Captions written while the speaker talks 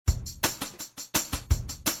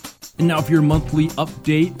And now for your monthly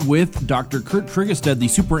update with Dr. Kurt Trigestad, the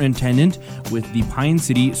superintendent with the Pine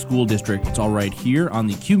City School District. It's all right here on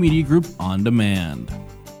the Q Media Group On Demand.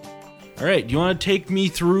 All right, do you want to take me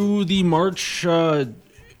through the March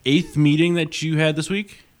 8th meeting that you had this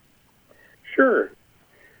week? Sure.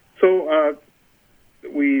 So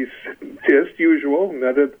we, as usual,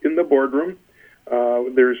 met in the boardroom.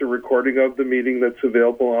 There's a recording of the meeting that's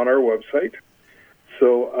available on our website.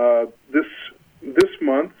 So this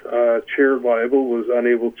month, Chair Leibel was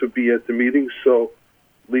unable to be at the meeting, so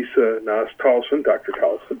Lisa Noss-Tolson, Dr.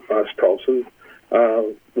 Noss-Tolson,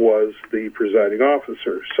 was the presiding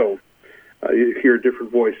officer. So you hear a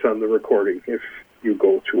different voice on the recording if you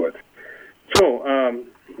go to it. So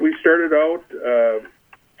we started out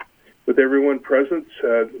with everyone present.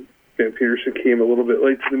 Van Peterson came a little bit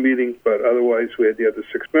late to the meeting, but otherwise we had the other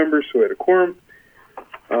 6 members, so we had a quorum.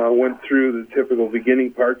 Went through the typical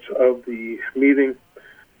beginning parts of the meeting.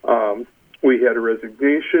 We had a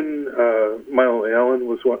resignation. Milo Allen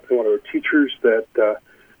was one of our teachers that,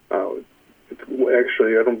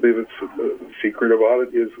 actually, I don't believe it's a secret about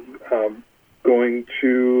it, is going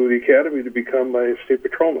to the academy to become a state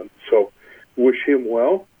patrolman. So wish him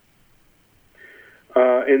well.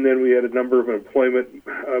 And then we had a number of employment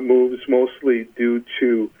moves, mostly due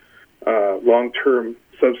to long-term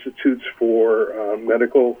substitutes for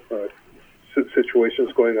medical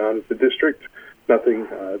situations going on at the district. Nothing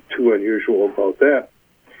too unusual about that.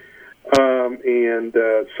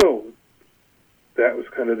 So that was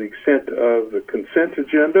kind of the extent of the consent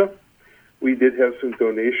agenda. We did have some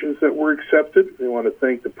donations that were accepted. I want to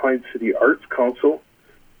thank the Pine City Arts Council,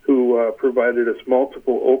 who provided us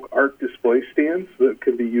multiple oak art display stands that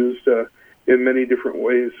can be used in many different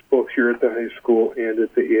ways, both here at the high school and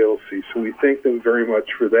at the ALC. So we thank them very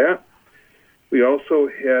much for that. We also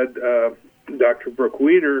had Dr. Brooke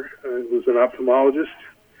Weiner, who's an ophthalmologist,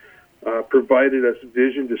 provided us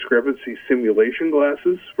vision discrepancy simulation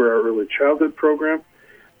glasses for our early childhood program.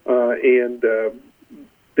 And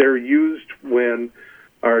they're used when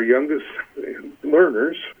our youngest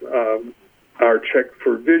learners are checked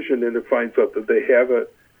for vision, and it finds out that they have a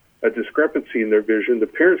discrepancy in their vision. The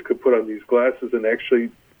parents could put on these glasses and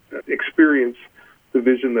actually experience the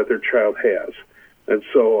vision that their child has. And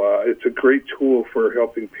so it's a great tool for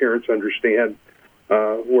helping parents understand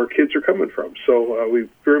where kids are coming from. So we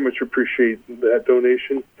very much appreciate that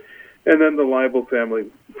donation. And then the Leibel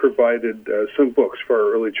family provided some books for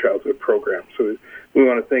our early childhood program. So we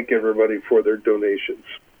want to thank everybody for their donations.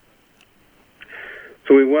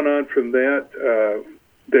 So we went on from that.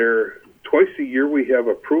 Twice a year we have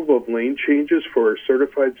approval of lane changes for our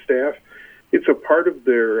certified staff. It's a part of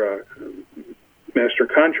their master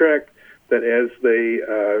contract that as they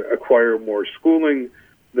acquire more schooling,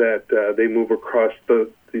 that they move across the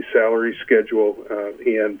salary schedule,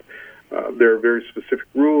 and there are very specific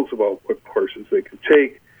rules about what courses they can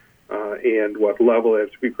take and what level. They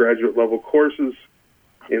have to be graduate level courses.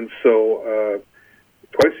 And so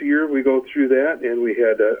twice a year we go through that, and we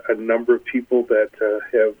had a number of people that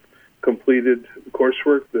have completed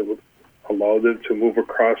coursework that would allow them to move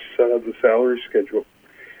across the salary schedule.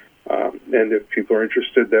 And if people are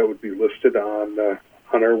interested, that would be listed on our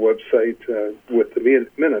website with the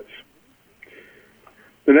minutes.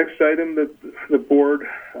 The next item that the board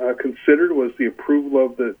considered was the approval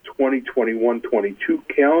of the 2021-22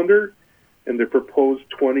 calendar and the proposed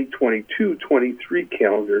 2022-23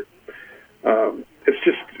 calendar. It's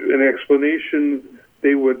just an explanation.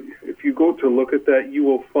 If you go to look at that, you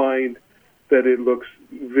will find that it looks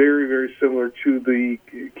very, very similar to the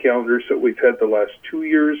calendars that we've had the last 2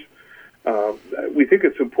 years. We think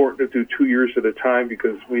it's important to do 2 years at a time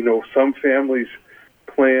because we know some families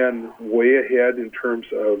plan way ahead in terms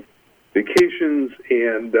of vacations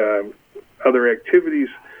and other activities.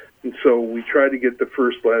 And so we try to get the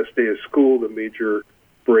last day of school, the major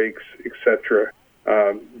breaks, etc.,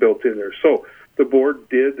 built in there. So the board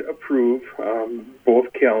did approve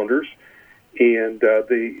both calendars, and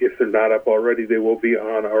if they're not up already, they will be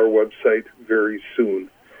on our website very soon.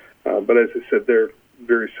 But as I said, they're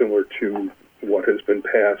very similar to what has been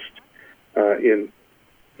passed in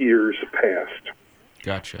years past.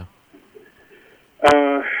 Gotcha.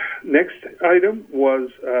 Next item was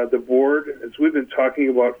the board, as we've been talking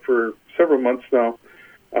about for several months now,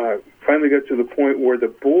 finally got to the point where the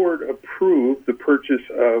board approved the purchase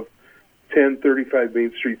of 1035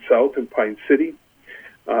 Main Street South in Pine City.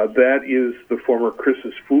 That is the former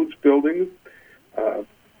Chris's Foods building.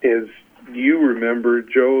 As you remember,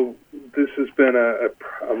 Joe, this has been a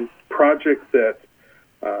project that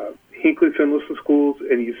Hinckley Finlayson Schools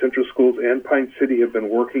and East Central Schools and Pine City have been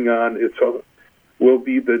working on. It's will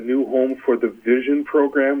be the new home for the Vision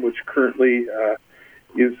program, which currently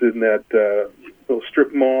is in that little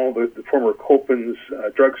strip mall, the former Copen's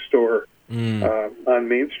drugstore on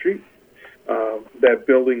Main Street. That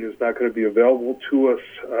building is not going to be available to us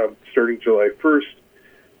starting July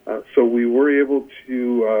 1st. So we were able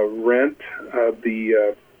to rent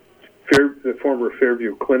the former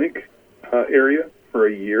Fairview Clinic area for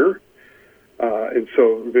a year. And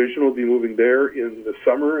so Vision will be moving there in the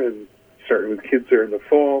summer and starting with kids there in the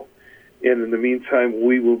fall. And in the meantime,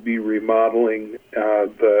 we will be remodeling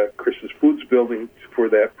the Chris's Foods building for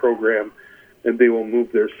that program, and they will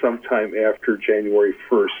move there sometime after January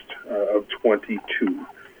 1st of 22.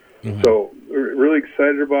 Mm-hmm. So we're really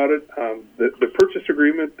excited about it. The purchase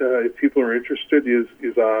agreement, if people are interested,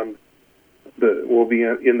 is on will be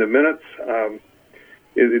in the minutes.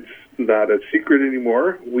 It's not a secret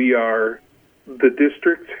anymore. We are the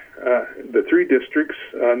district, the three districts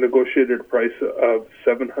negotiated a price of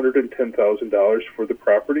 $710,000 for the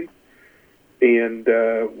property, and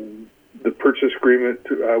the purchase agreement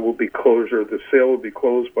will be closed, or the sale will be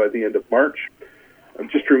closed by the end of March.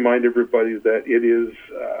 Just to remind everybody that it is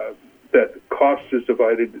that cost is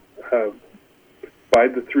divided by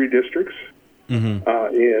the three districts,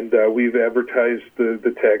 and we've advertised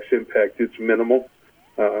the tax impact. It's minimal,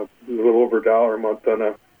 a little over $1 a month on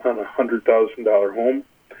a $100,000 home,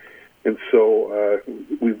 and so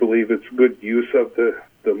we believe it's good use of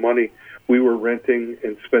the money. We were renting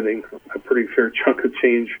and spending a pretty fair chunk of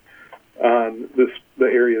change on the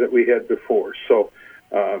area that we had before. So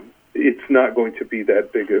it's not going to be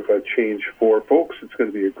that big of a change for folks. It's going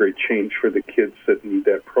to be a great change for the kids that need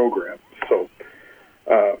that program. So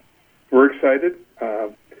we're excited.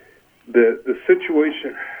 The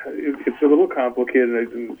situation, it's a little complicated,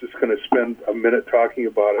 and I'm just going to spend a minute talking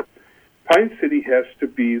about it. Pine City has to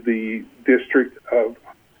be the district of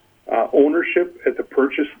ownership at the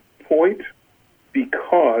purchase point,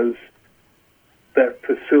 because that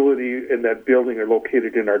facility and that building are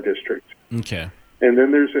located in our district. Okay. And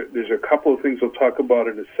then there's a couple of things we'll talk about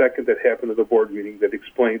in a second that happened at the board meeting that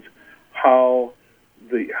explains how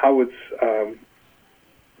it's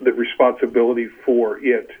the responsibility for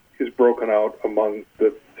it is broken out among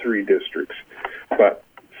the three districts. But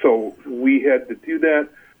so we had to do that.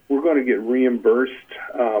 We're going to get reimbursed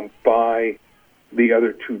by the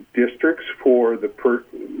other two districts for the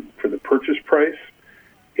purchase price,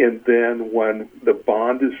 and then when the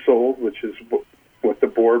bond is sold, which is what the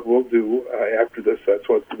board will do after this, that's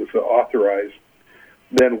what was authorized,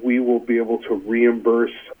 then we will be able to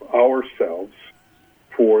reimburse ourselves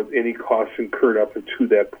for any costs incurred up to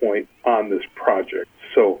that point on this project.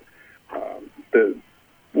 So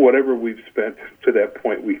whatever we've spent to that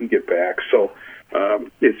point, we can get back. So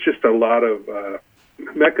it's just a lot of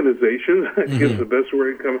mechanization. I guess the best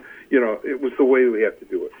word to come. It was the way we have to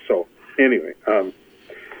do it. So anyway,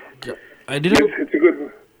 it's a good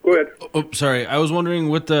one. Go ahead. Oh, sorry. I was wondering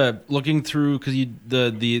looking through, because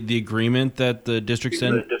the agreement that the district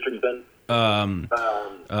sent,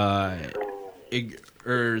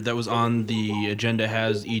 or that was on the agenda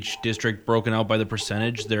has each district broken out by the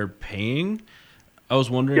percentage they're paying. I was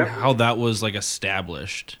wondering how that was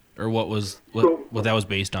established, or what that was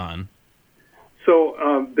based on.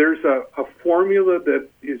 So there's a formula that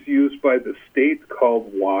is used by the state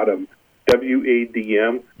called WADM,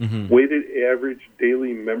 WADM, weighted average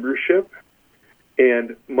daily membership,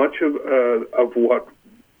 and much of what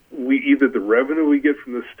either the revenue we get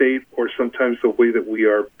from the state, or sometimes the way that we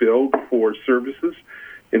are billed for services.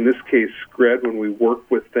 In this case, SCRED, when we work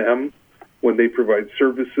with them, when they provide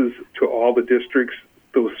services to all the districts,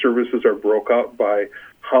 those services are broke out by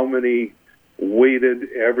how many weighted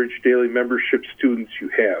average daily membership students you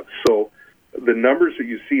have. So the numbers that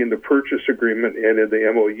you see in the purchase agreement and in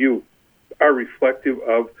the MOU are reflective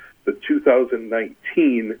of the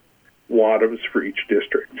 2019 WADMs for each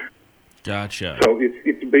district. Gotcha. So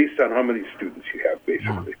it's based on how many students you have,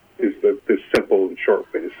 basically, is the simple and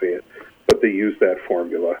short way to say it. But they use that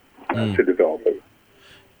formula to develop it.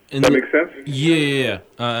 Does that make sense? Yeah.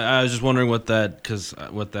 I was just wondering how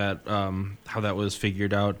that was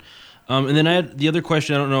figured out. And then I had the other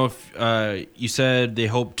question. I don't know if you said they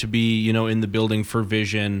hope to be, in the building for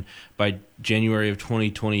Vision by January of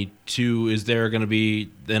 2022. Is there going to be,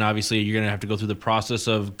 then obviously you're going to have to go through the process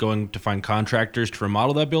of going to find contractors to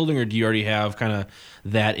remodel that building, or do you already have kind of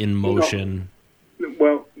that in motion?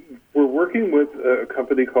 Well, we're working with a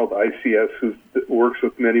company called ICS, who works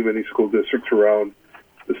with many, many school districts around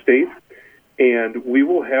the state. And we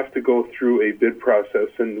will have to go through a bid process,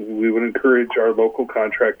 and we would encourage our local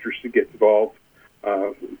contractors to get involved,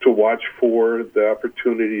 to watch for the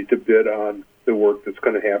opportunity to bid on the work that's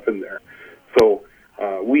going to happen there. So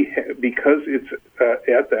Because it's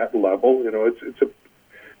at that level, it's to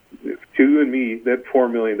you and me, that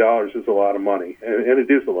 $4 million is a lot of money, and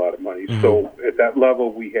it is a lot of money. Mm-hmm. So at that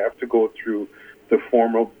level, we have to go through the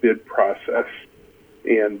formal bid process,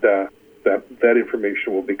 and that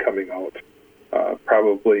information will be coming out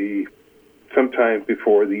probably sometime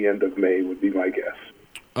before the end of May would be my guess.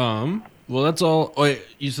 Well, that's all. Oh,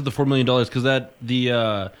 you said the $4 million because that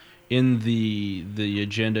in the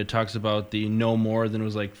agenda it talks about the no more than it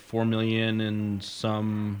was like $4 million and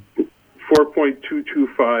some.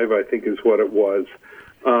 4.225, I think, is what it was.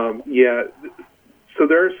 Yeah. So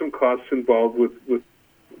there are some costs involved with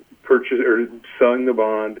purchase or selling the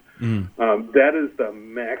bond. That is the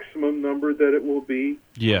maximum number that it will be.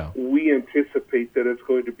 Yeah. We anticipate that it's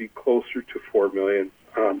going to be closer to $4 million.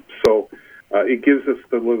 So it gives us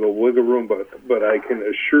the little wiggle room, but I can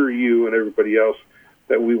assure you and everybody else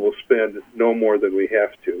that we will spend no more than we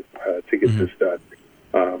have to get this done.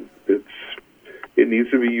 It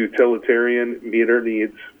needs to be utilitarian, meet our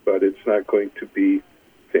needs, but it's not going to be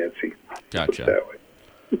fancy. Gotcha. That way.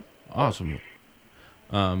 Awesome.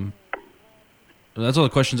 That's all the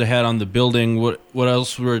questions I had on the building. What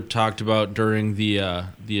else were talked about during the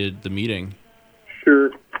meeting?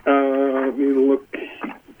 Sure. Let me look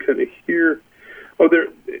kind of here. Oh,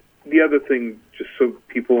 the other thing, just so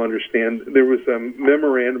people understand, there was a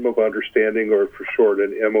memorandum of understanding, or for short,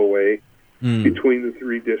 an MOA, between the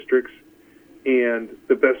three districts. And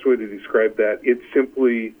the best way to describe that, it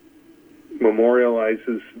simply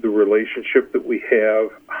memorializes the relationship that we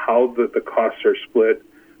have, how the costs are split,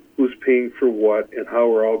 who's paying for what, and how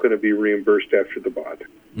we're all going to be reimbursed after the bond.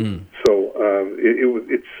 So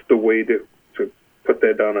it's the way to put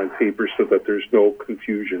that down on paper so that there's no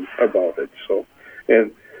confusion about it. So,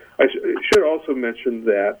 and I should also mention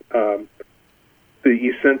that the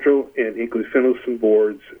East Central and Hinkley-Finlayson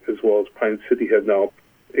boards, as well as Pine City, have now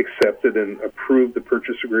accepted and approved the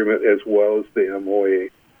purchase agreement as well as the MOA.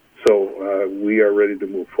 So we are ready to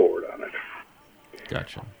move forward on it.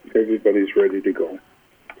 Gotcha. Everybody's ready to go.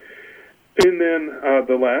 And then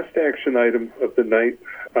the last action item of the night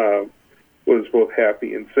was both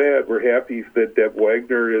happy and sad. We're happy that Deb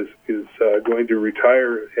Wagner is going to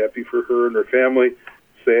retire. Happy for her and her family.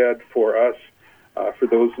 Sad for us. For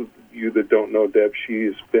those of you that don't know Deb,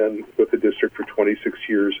 she's been with the district for 26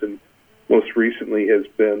 years and most recently has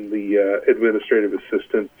been the administrative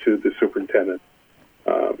assistant to the superintendent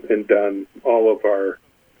and done all of our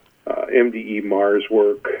MDE Mars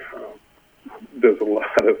work. Does a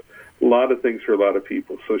lot of things for a lot of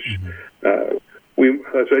people. So she,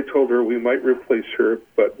 as I told her, we might replace her,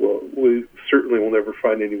 but we certainly will never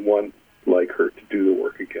find anyone like her to do the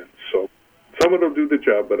work again. So someone will do the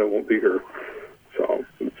job, but it won't be her. So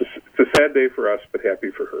it's a sad day for us, but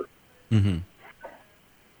happy for her. Mm-hmm.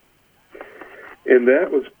 And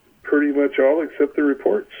that was pretty much all except the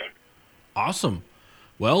reports. Awesome.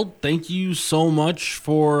 Well, thank you so much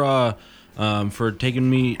for taking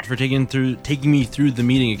me through the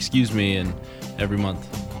meeting. And every month.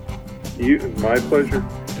 My pleasure.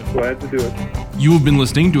 Glad to do it. You have been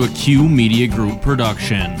listening to a Q Media Group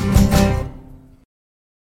production.